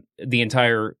in the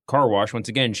entire car wash. Once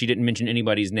again, she didn't mention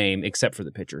anybody's name except for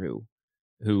the pitcher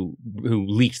who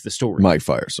leaked the story. Mike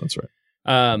Fires, that's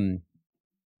right.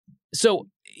 So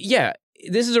yeah,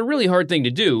 this is a really hard thing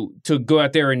to do, to go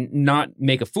out there and not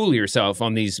make a fool of yourself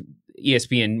on these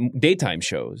ESPN daytime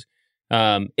shows.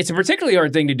 It's a particularly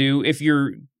hard thing to do if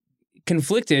you're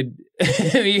conflicted,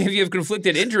 if you have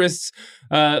conflicted interests,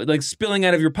 like spilling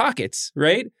out of your pockets,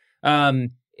 right?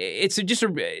 It's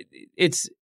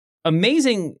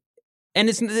amazing. And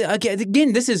it's,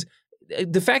 again, this is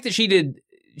the fact that she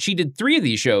did 3 of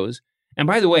these shows. And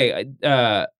by the way,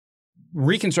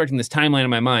 reconstructing this timeline in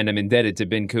my mind, I'm indebted to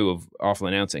Ben Koo of Awful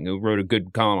Announcing, who wrote a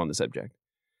good column on the subject.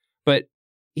 But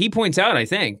he points out, I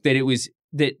think, that it was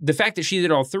that the fact that she did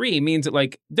all 3 means that,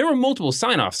 like, there were multiple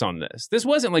sign-offs on this. This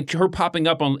wasn't like her popping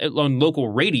up on local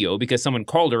radio because someone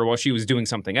called her while she was doing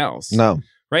something else. No.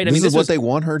 Right? This is what they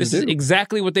want her to do. This is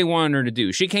exactly what they wanted her to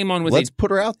do. She came on with Let's put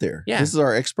her out there. Yeah. This is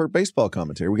our expert baseball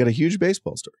commentary. We got a huge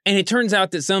baseball story. And it turns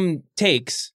out that some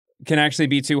takes can actually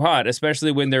be too hot,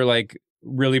 especially when they're like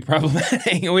really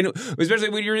problematic. Especially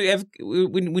when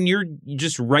you're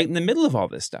just right in the middle of all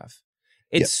this stuff.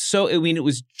 It's so, I mean, it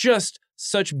was just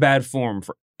such bad form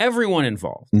for everyone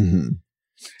involved. Mm-hmm.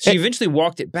 She eventually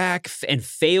walked it back and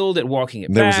failed at walking it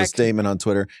back. There was a statement on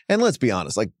Twitter. And let's be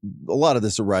honest, like, a lot of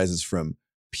this arises from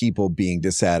people being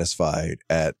dissatisfied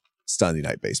at Sunday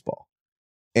Night Baseball.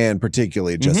 And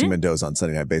particularly Jesse Mendoza on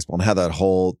Sunday Night Baseball, and how that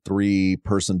whole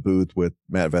 3-person booth with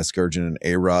Matt Vasgersian and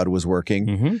A-Rod was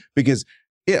working. Because,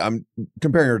 yeah, I'm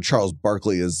comparing her to Charles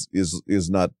Barkley is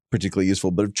not particularly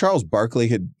useful. But if Charles Barkley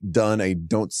had done a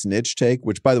don't snitch take,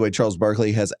 which, by the way, Charles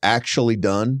Barkley has actually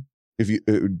done, if you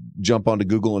jump onto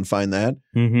Google and find that,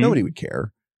 nobody would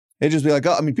care. It'd just be like,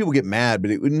 oh, I mean, people get mad,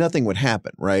 but nothing would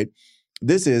happen, right?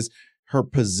 This is, her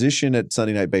position at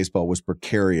Sunday Night Baseball was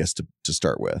precarious to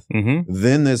start with.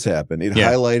 Then this happened. It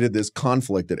highlighted this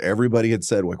conflict that everybody had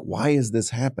said, like, why is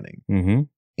this happening?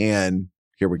 And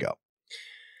here we go.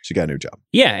 She got a new job.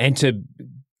 Yeah, and to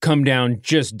come down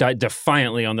just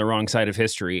defiantly on the wrong side of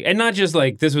history. And not just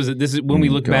like, this is when we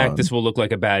look back, this will look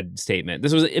like a bad statement.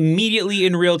 This was immediately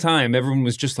in real time. Everyone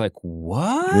was just like,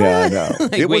 what? Yeah, I know.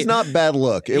 Like, it was not bad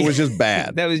look. It was just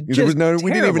bad. That was just terrible.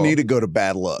 We didn't even need to go to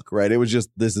bad look, right? It was just,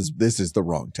 this is the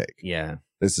wrong take. Yeah.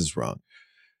 This is wrong.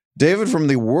 David, from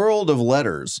the world of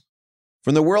letters,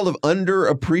 from the world of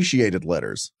underappreciated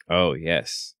letters. Oh,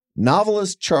 yes.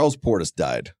 Novelist Charles Portis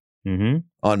died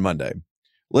on Monday.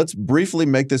 Let's briefly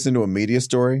make this into a media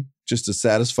story just to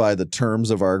satisfy the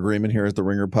terms of our agreement here at the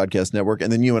Ringer Podcast Network. And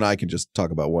then you and I can just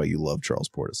talk about why you love Charles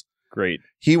Portis. Great.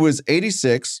 He was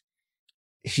 86.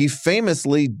 He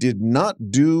famously did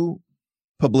not do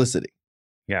publicity.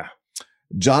 Yeah.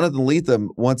 Jonathan Lethem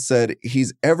once said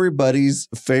he's everybody's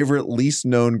favorite least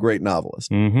known great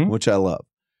novelist, which I love.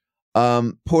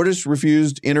 Portis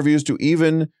refused interviews to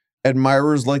even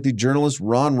admirers like the journalist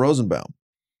Ron Rosenbaum,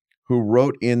 who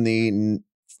wrote in the,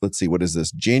 let's see, what is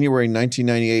this, January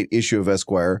 1998 issue of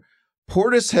Esquire,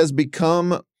 Portis has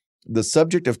become the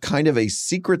subject of kind of a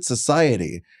secret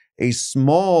society, a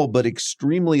small but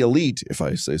extremely elite, if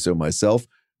I say so myself,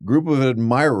 group of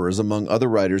admirers among other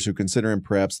writers who consider him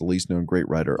perhaps the least known great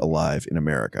writer alive in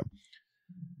America.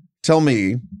 Tell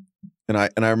me, and I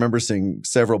remember seeing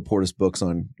several Portis books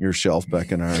on your shelf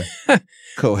back in our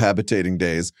cohabitating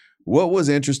days. What was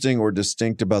interesting or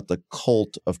distinct about the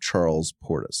cult of Charles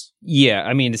Portis? Yeah,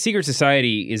 I mean, the secret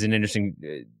society is an interesting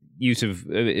use of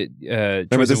remember,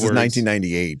 this is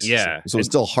 1998. Yeah, so it's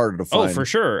still harder to find. Oh, for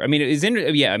sure. I mean,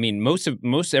 I mean,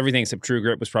 most everything except True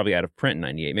Grit was probably out of print in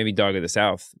 '98. Maybe Dog of the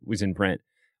South was in print.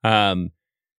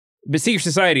 But Secret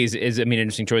Society is I mean, an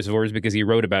interesting choice of words because he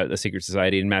wrote about the Secret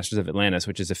Society in Masters of Atlantis,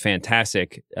 which is a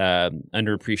fantastic,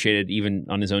 underappreciated, even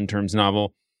on his own terms,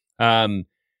 novel.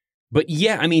 But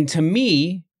yeah, I mean, to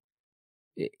me,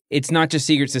 it's not just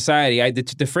secret society.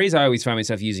 The phrase I always find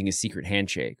myself using is secret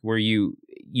handshake, where you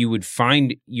would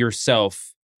find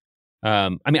yourself. I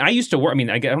mean, I used to work. I mean,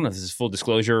 I don't know if this is full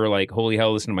disclosure or like, holy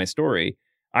hell, listen to my story.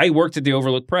 I worked at the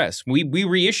Overlook Press. We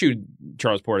reissued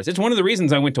Charles Portis. It's one of the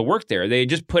reasons I went to work there. They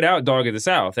just put out Dog of the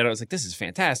South, and I was like, this is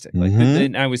fantastic. Like,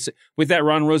 then I was with that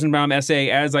Ron Rosenbaum essay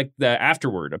as like the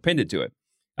afterword appended to it,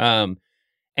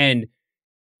 and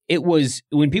it was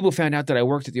when people found out that I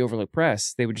worked at the Overlook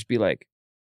Press, they would just be like,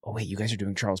 oh, wait, you guys are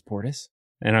doing Charles Portis?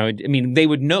 And they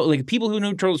would know, like, people who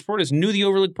knew Charles Portis knew the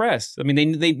Overlook Press. I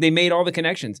mean, they made all the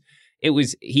connections.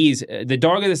 The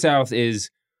Dog of the South is,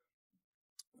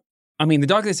 The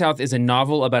Dog of the South is a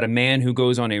novel about a man who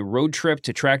goes on a road trip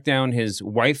to track down his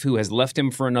wife who has left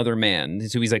him for another man.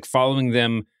 So he's like following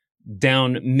them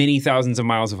down many thousands of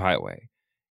miles of highway.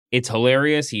 It's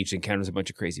hilarious. He encounters a bunch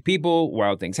of crazy people.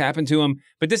 Wild things happen to him.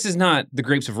 But this is not the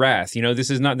Grapes of Wrath.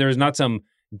 There's not some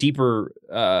deeper,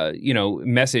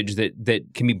 message that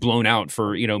can be blown out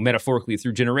for, metaphorically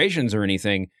through generations or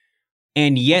anything.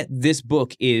 And yet this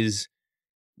book is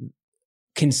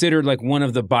considered like one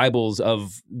of the Bibles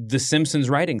of the Simpsons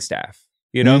writing staff.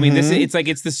 I mean,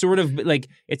 it's the sort of like,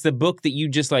 it's the book that you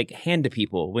just like hand to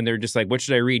people when they're just like, what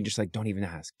should I read? Just like, don't even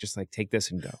ask. Just like, take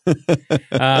this and go.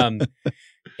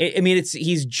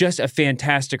 He's just a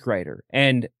fantastic writer.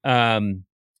 And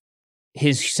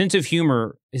his sense of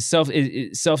humor, his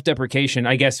self-deprecation,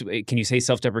 I guess, can you say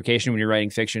self-deprecation when you're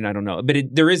writing fiction? I don't know. But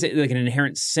there is like an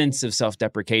inherent sense of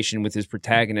self-deprecation with his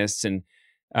protagonists. And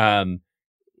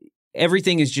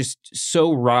everything is just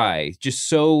so wry, just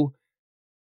so...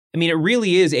 I mean, it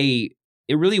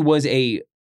really was a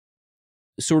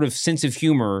sort of sense of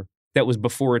humor that was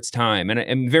before its time,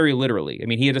 and very literally. I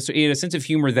mean, he had a sense of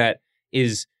humor that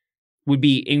would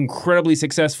be incredibly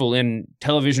successful in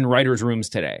television writers' rooms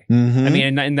today. I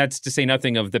mean, and that's to say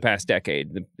nothing of the past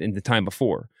decade, in the time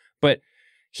before. But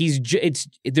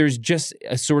there's just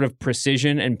a sort of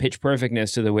precision and pitch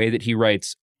perfectness to the way that he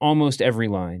writes almost every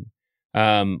line.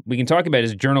 We can talk about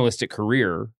his journalistic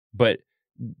career, but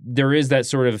there is that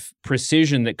sort of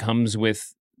precision that comes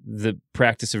with the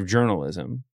practice of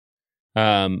journalism,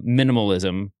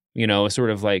 minimalism, a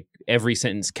sort of like every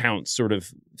sentence counts sort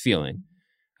of feeling.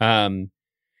 And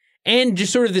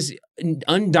just sort of this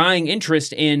undying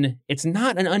interest in, it's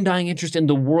not an undying interest in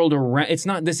the world around.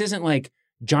 This isn't like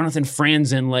Jonathan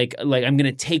Franzen, like I'm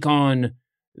going to take on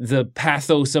the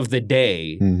pathos of the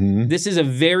day. This is a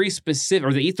very specific,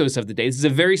 or the ethos of the day. This is a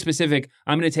very specific,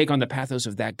 I'm going to take on the pathos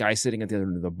of that guy sitting at the other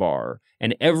end of the bar.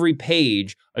 And every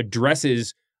page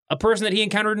addresses a person that he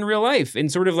encountered in real life.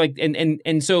 And sort of like,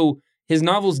 and so his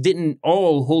novels didn't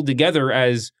all hold together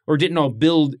or didn't all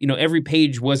build, every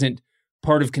page wasn't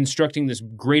part of constructing this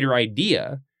greater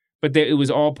idea, but it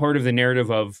was all part of the narrative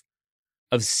of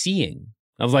seeing,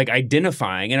 of like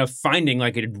identifying and of finding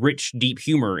like a rich, deep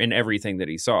humor in everything that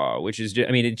he saw, which is,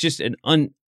 it's just an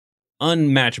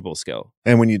unmatchable skill.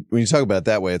 And when you talk about it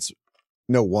that way, it's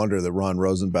no wonder that Ron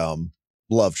Rosenbaum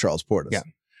loved Charles Portis. Yeah.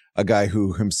 A guy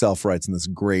who himself writes in this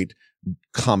great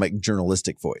comic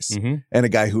journalistic voice, and a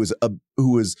guy who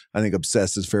was, I think,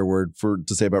 obsessed is a fair word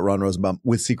to say about Ron Rosenbaum,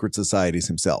 with secret societies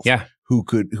himself. Yeah. Who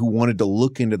wanted to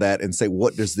look into that and say,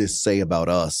 what does this say about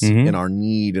us and our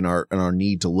need and our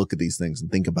need to look at these things and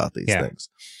think about these things.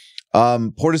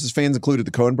 Portis's fans included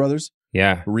the Coen brothers,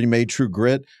 who remade True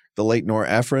Grit, the late Nora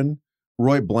Ephron,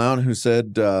 Roy Blount, who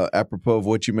said, apropos of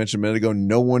what you mentioned a minute ago,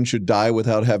 no one should die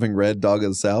without having read Dog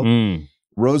of the South.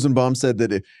 Rosenbaum said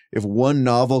that if one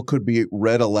novel could be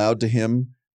read aloud to him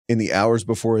in the hours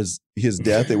before his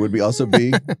death, it would also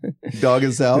be Dog of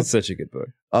the South. It's such a good book.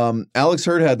 Alex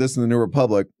Hurd had this in the New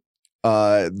Republic.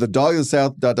 The Dog of the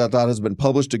South ... had been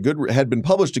published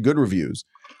to good reviews,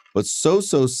 but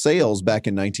so-so sales back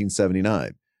in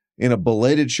 1979. In a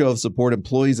belated show of support,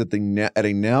 employees at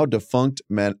a now defunct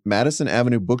Madison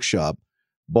Avenue bookshop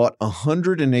bought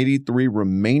 183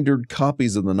 remaindered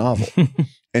copies of the novel,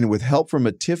 and with help from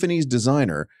a Tiffany's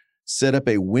designer, set up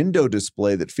a window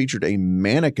display that featured a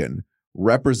mannequin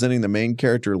representing the main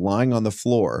character lying on the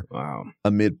floor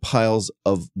amid piles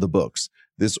of the books.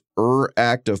 This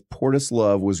act of Portis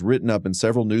love was written up in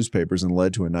several newspapers and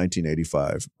led to a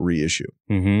 1985 reissue.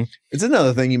 Mm-hmm. It's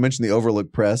another thing. You mentioned the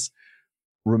overlooked press.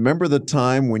 Remember the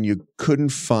time when you couldn't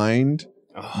find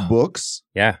books?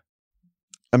 Yeah.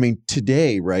 I mean,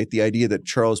 today, right? The idea that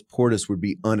Charles Portis would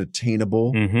be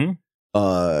unattainable, Mm-hmm.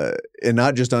 and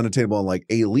not just unattainable on like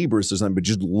A Libris or something, but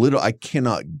just I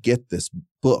cannot get this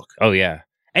book. Oh, yeah.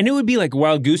 And it would be like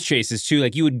wild goose chases, too.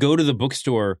 Like you would go to the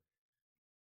bookstore,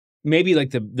 maybe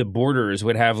like the borders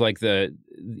would have like the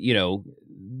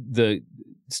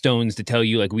stones to tell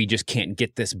you like, we just can't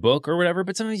get this book or whatever.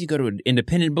 But sometimes you go to an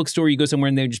independent bookstore, you go somewhere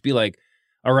and they'd just be like,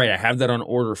 all right, I have that on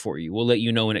order for you. We'll let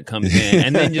you know when it comes in.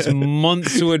 And then just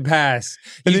months would pass.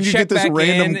 And then you get this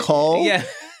random call. Yeah.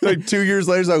 Like 2 years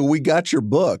later, it's like, we got your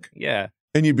book. Yeah.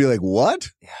 And you'd be like, what?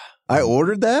 Yeah. I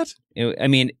ordered that?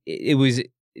 It was,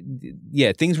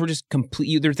 things were just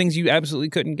complete. There are things you absolutely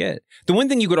couldn't get. The one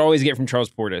thing you could always get from Charles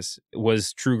Portis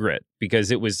was True Grit, because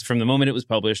it was, from the moment it was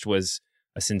published, was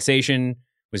a sensation,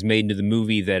 was made into the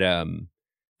movie that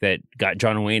got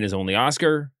John Wayne his only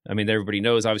Oscar. I mean, everybody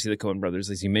knows, obviously, the Coen brothers,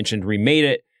 as you mentioned, remade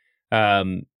it.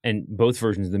 And both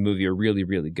versions of the movie are really,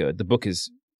 really good. The book is,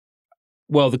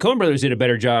 the Coen brothers did a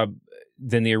better job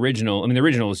than the original. I mean, the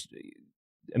original is,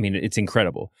 it's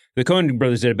incredible. The Coen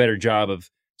brothers did a better job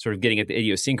of sort of getting at the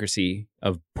idiosyncrasy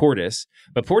of Portis.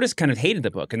 But Portis kind of hated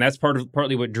the book, and that's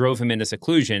partly what drove him into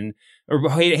seclusion, or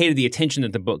hated the attention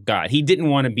that the book got. He didn't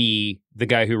want to be the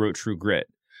guy who wrote True Grit.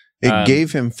 It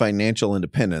gave him financial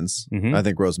independence, Mm-hmm. I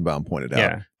think Rosenbaum pointed out.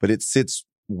 Yeah. But it sits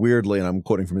weirdly, and I'm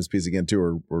quoting from his piece again too,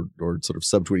 or sort of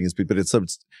subtweeting his piece, but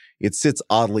it sits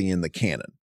oddly in the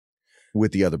canon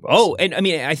with the other books. Oh, and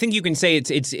I think you can say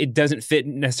it doesn't fit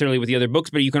necessarily with the other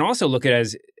books, but you can also look at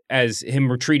it as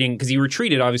him retreating, because he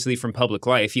retreated obviously from public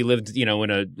life. He lived,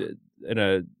 in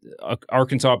a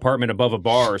Arkansas apartment above a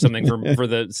bar or something for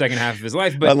the second half of his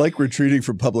life. But I like retreating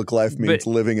from public life means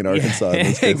living in Arkansas.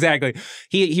 Yeah, exactly.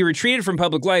 He retreated from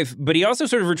public life, but he also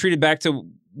sort of retreated back to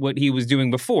what he was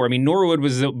doing before. I mean, Norwood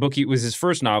was a book. It was his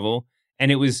first novel,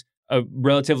 and it was a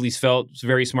relatively svelte,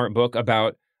 very smart book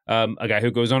about a guy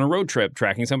who goes on a road trip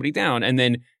tracking somebody down, and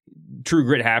then True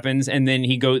Grit happens, and then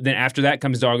then after that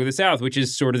comes Dog of the South, which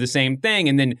is sort of the same thing.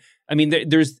 And then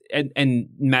there's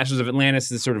Masters of Atlantis,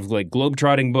 this sort of like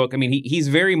globetrotting book. I mean, he's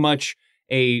very much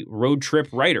a road trip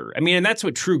writer. I mean, and that's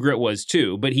what True Grit was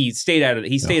too. But he stayed out of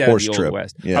the Old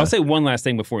West. Yeah. I'll say one last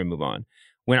thing before we move on.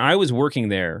 When I was working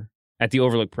there at the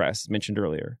Overlook Press, mentioned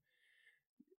earlier,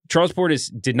 Charles Portis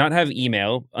did not have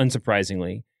email.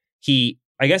 Unsurprisingly, he,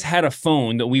 I guess, had a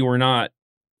phone that we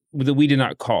did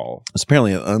not call. It's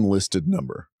apparently an unlisted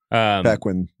number. Back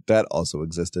when that also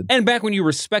existed. And back when you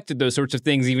respected those sorts of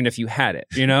things, even if you had it,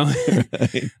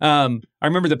 Right. I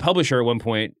remember the publisher at one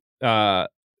point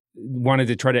wanted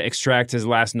to try to extract his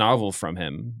last novel from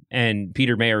him. And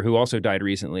Peter Mayer, who also died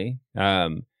recently,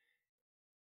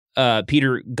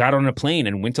 Peter got on a plane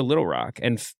and went to Little Rock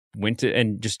and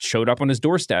and just showed up on his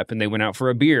doorstep, and they went out for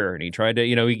a beer, and he tried to,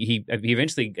 he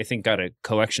eventually, I think, got a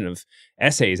collection of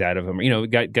essays out of him,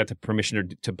 got the permission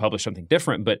to publish something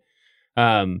different. But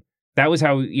that was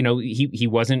how, he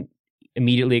wasn't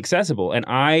immediately accessible. And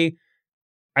I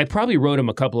probably wrote him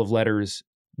a couple of letters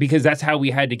because that's how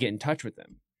we had to get in touch with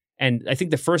him. And I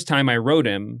think the first time I wrote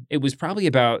him, it was probably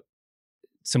about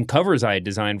some covers I had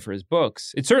designed for his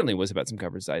books. It certainly was about some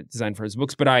covers I had designed for his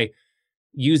books, but I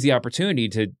used the opportunity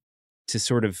to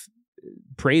sort of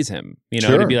praise him,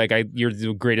 Sure. to be like, you're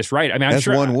the greatest writer. I mean, I'm As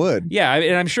sure one would. Yeah,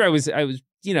 and I'm sure I was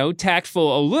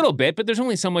tactful a little bit, but there's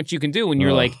only so much you can do when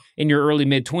you're like in your early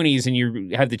mid-20s and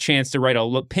you have the chance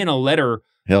to pen a letter.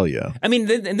 Hell yeah. I mean,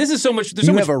 and this is so much.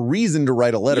 You have a reason to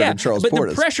write a letter to Charles Portis. But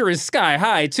the pressure is sky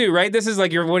high too, right? This is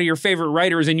like one of your favorite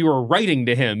writers, and you are writing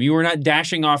to him. You are not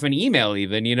dashing off an email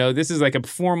even. This is like a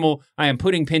formal, I am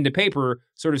putting pen to paper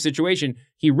sort of situation.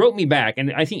 He wrote me back,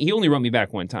 and I think he only wrote me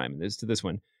back one time. To this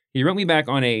one. He wrote me back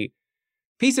on a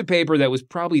piece of paper that was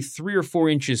probably 3 or 4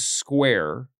 inches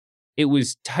square. It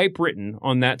was typewritten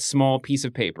on that small piece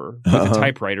of paper with a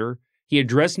typewriter. He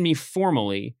addressed me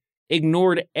formally,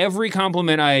 ignored every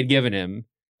compliment I had given him,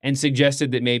 and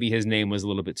suggested that maybe his name was a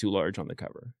little bit too large on the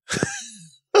cover.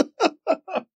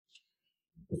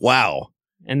 Wow.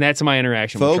 And that's my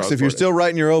interaction with Folks, Charles if you're Portis. still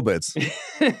writing your obits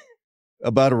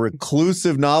about a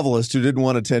reclusive novelist who didn't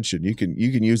want attention, you can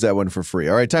use that one for free.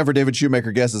 All right, time for David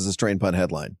Shoemaker guesses a strain pun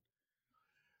headline.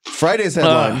 Friday's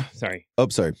headline. Sorry. Oh,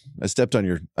 sorry. I stepped on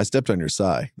your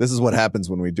sigh. This is what happens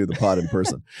when we do the pod in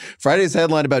person. Friday's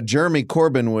headline about Jeremy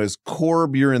Corbyn was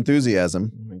 "Corb Your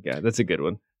Enthusiasm." Oh my God, that's a good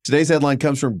one. Today's headline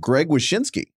comes from Greg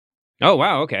Wyshynski, Oh,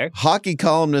 wow. Okay. hockey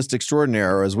columnist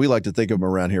extraordinaire, or as we like to think of him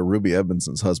around here, Ruby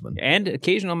Edmondson's husband. And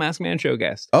occasional Masked Man show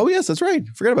guest. Oh, yes, that's right.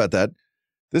 Forget about that.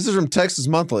 This is from Texas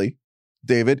Monthly,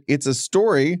 David. It's a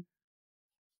story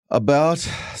about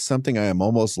something I am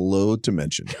almost loath to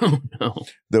mention. Oh, no.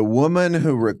 The woman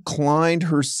who reclined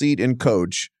her seat in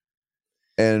coach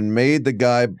and made the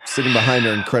guy sitting behind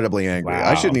her incredibly angry. Wow.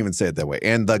 I shouldn't even say it that way.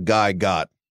 And the guy got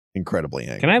incredibly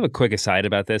angry. Can I have a quick aside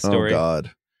about this story? Oh,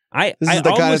 God. This This is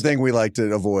the kind of thing we like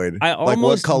to avoid. Like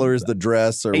what color is the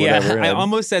dress or whatever. Yeah, I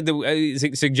almost said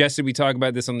that suggested we talk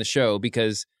about this on the show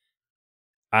because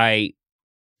I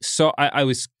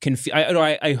was confused.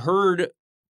 I heard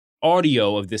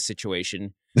audio of this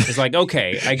situation. It's like,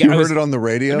 okay, You heard it on the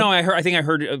radio? No, I think I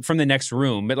heard from the next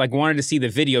room, but like wanted to see the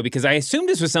video because I assumed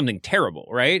this was something terrible,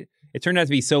 right? It turned out to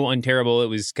be so unterrible, it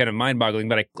was kind of mind-boggling.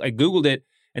 But I Googled it,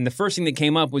 and the first thing that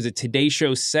came up was a Today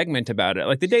Show segment about it,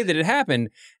 like the day that it happened.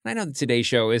 And I know the Today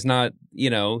Show is not,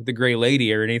 the Gray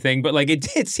Lady or anything, but like it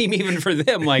did seem even for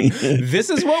them like this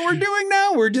is what we're doing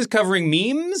now. We're just covering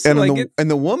memes, And, like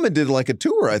the woman did like a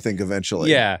tour, I think,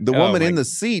 eventually. Yeah. The woman in the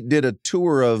seat did a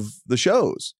tour of the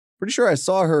shows. Pretty sure I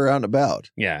saw her out and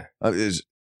about. Yeah.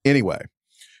 Anyway,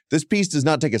 this piece does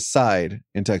not take a side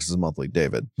in Texas Monthly,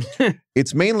 David.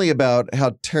 It's mainly about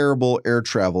how terrible air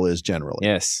travel is generally.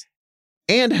 Yes.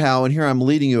 And how, and here I'm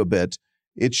leading you a bit,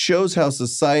 it shows how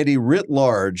society writ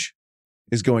large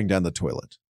is going down the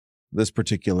toilet. This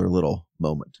particular little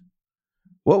moment.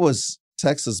 What was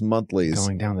Texas Monthly's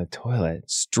Going down the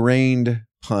toilet? strained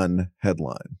pun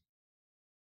headline?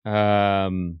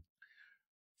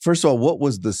 First of all, what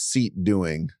was the seat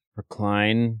doing?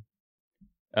 Recline.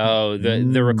 Oh,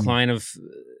 the recline of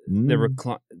the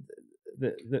recline.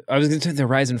 I was going to say the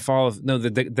rise and fall of the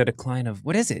decline of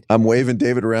what is it? I'm waving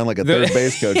David around like a third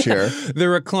base coach here. The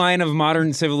recline of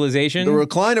modern civilization. The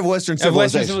recline of Western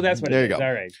civilization. That's what there it you is. go.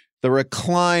 All right. The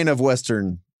recline of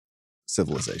Western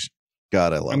civilization.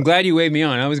 God, I love it. I'm glad you waved me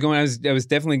on. I was trying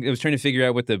to figure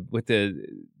out what the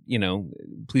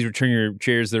please return your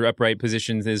chairs to their upright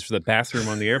positions is for the bathroom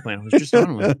on the airplane. I was just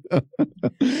on one.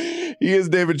 He is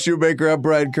David Shoemaker. I'm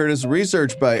Brian Curtis.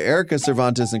 Research by Erica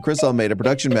Cervantes and Chris Almeida.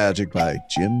 Production magic by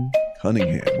Jim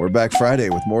Cunningham. We're back Friday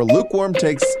with more lukewarm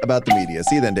takes about the media.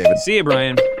 See you then, David. See you,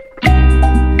 Brian.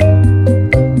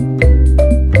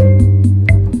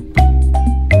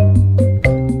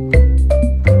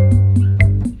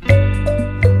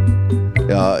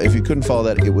 If you couldn't follow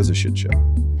that, it was a shit show.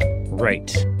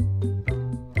 Right.